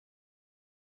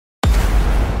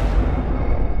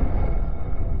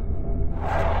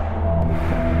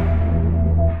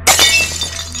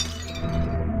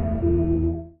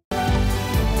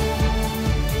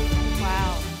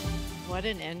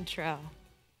an intro.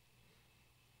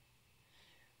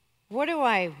 What do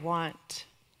I want?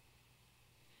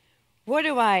 What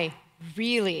do I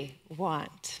really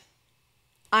want?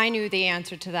 I knew the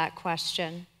answer to that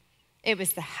question. It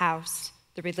was the house,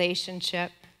 the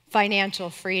relationship, financial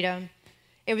freedom.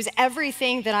 It was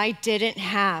everything that I didn't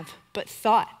have but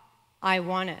thought I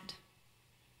wanted.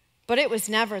 But it was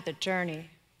never the journey,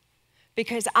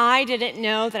 because I didn't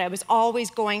know that I was always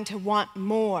going to want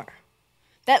more.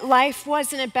 That life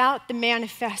wasn't about the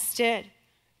manifested,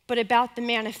 but about the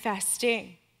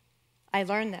manifesting. I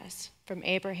learned this from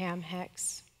Abraham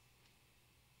Hicks.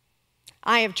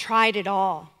 I have tried it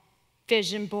all: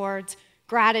 vision boards,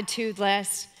 gratitude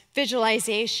lists,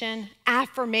 visualization,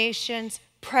 affirmations,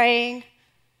 praying.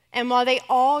 And while they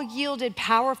all yielded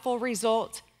powerful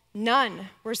results, none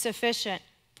were sufficient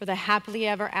for the happily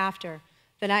ever after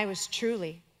that I was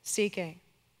truly seeking.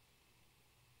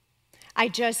 I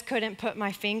just couldn't put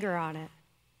my finger on it,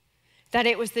 that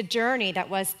it was the journey that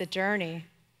was the journey.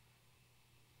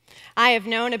 I have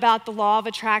known about the law of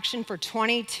attraction for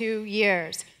 22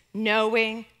 years,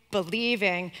 knowing,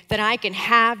 believing that I can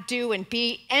have, do, and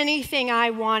be anything I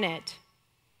wanted.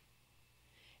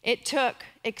 It took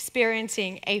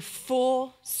experiencing a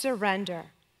full surrender.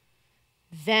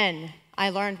 Then I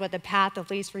learned what the path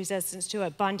of least resistance to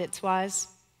abundance was.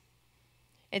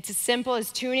 It's as simple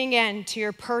as tuning in to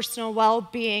your personal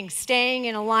well-being, staying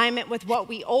in alignment with what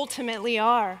we ultimately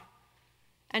are,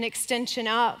 an extension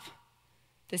of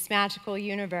this magical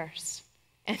universe,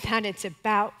 and that it's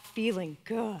about feeling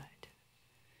good.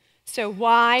 So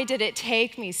why did it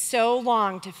take me so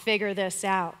long to figure this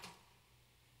out?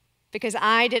 Because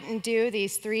I didn't do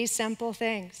these 3 simple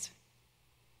things.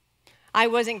 I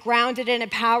wasn't grounded in a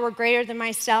power greater than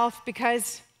myself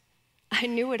because I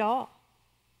knew it all.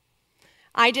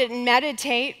 I didn't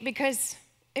meditate because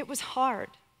it was hard.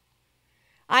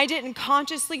 I didn't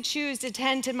consciously choose to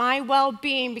tend to my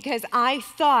well-being because I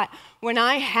thought when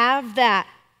I have that,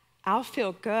 I'll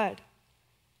feel good.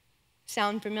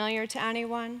 Sound familiar to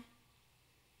anyone?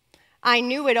 I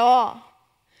knew it all.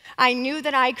 I knew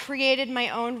that I created my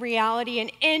own reality,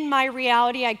 and in my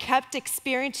reality, I kept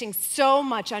experiencing so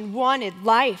much unwanted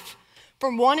life,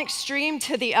 from one extreme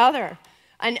to the other,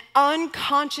 an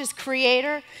unconscious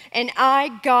creator, and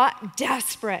I got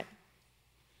desperate.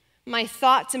 My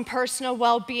thoughts and personal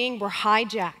well-being were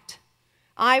hijacked.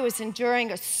 I was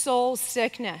enduring a soul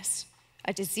sickness,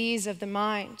 a disease of the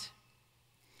mind.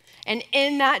 And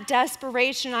in that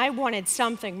desperation, I wanted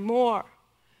something more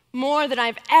than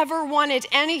I've ever wanted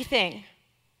anything.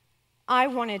 I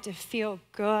wanted to feel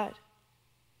good.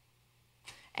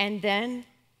 And then,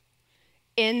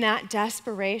 in that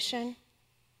desperation,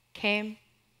 came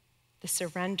the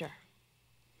surrender.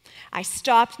 I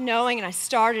stopped knowing and I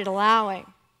started allowing.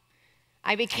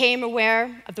 I became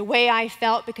aware of the way I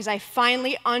felt because I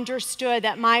finally understood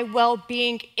that my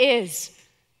well-being is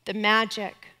the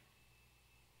magic.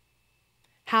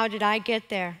 How did I get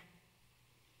there?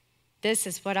 This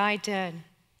is what I did.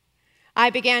 I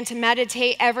began to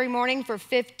meditate every morning for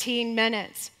 15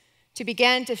 minutes to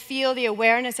begin to feel the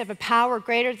awareness of a power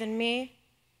greater than me.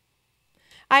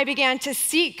 I began to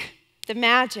seek the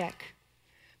magic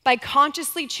by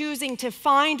consciously choosing to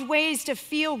find ways to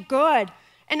feel good,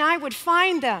 and I would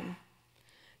find them.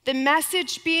 The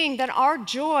message being that our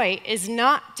joy is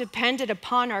not dependent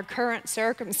upon our current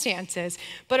circumstances,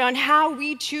 but on how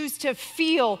we choose to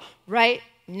feel right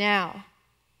now.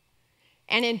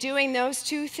 And in doing those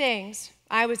 2 things,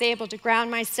 I was able to ground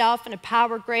myself in a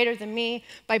power greater than me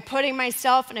by putting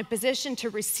myself in a position to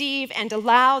receive and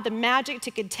allow the magic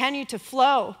to continue to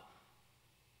flow.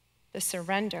 The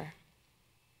surrender.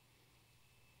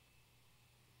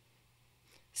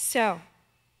 So,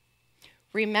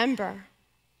 remember,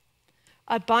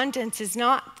 abundance is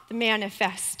not the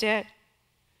manifested,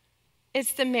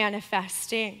 it's the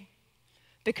manifesting,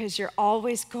 because you're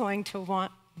always going to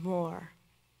want more.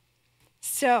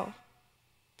 So,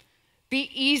 be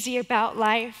easy about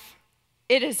life.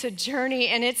 It is a journey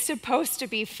and it's supposed to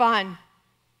be fun.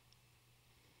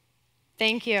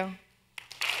 Thank you.